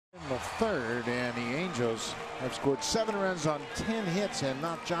the third, and the Angels have scored 7 runs on 10 hits and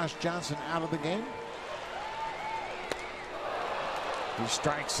knocked Josh Johnson out of the game. He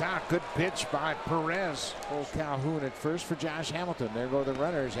strikes out. Good pitch by Perez. Old Calhoun at first for Josh Hamilton. There go the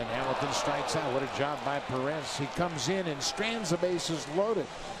runners, and Hamilton strikes out. What a job by Perez. He comes in and strands the bases loaded.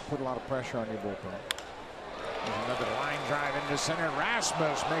 Put a lot of pressure on your bullpen. There's another line drive into center.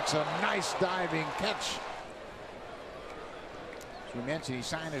 Rasmus makes a nice diving catch. As we mentioned, he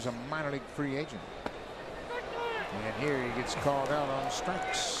signed as a minor league free agent. And here he gets called out on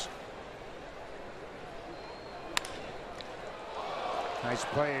strikes. Nice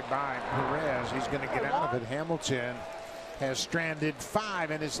play by Perez. He's going to get out of it. Hamilton has stranded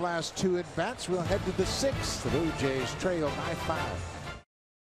 5 in his last 2 at bats. We'll head to the 6th. The Blue Jays trail 9-5.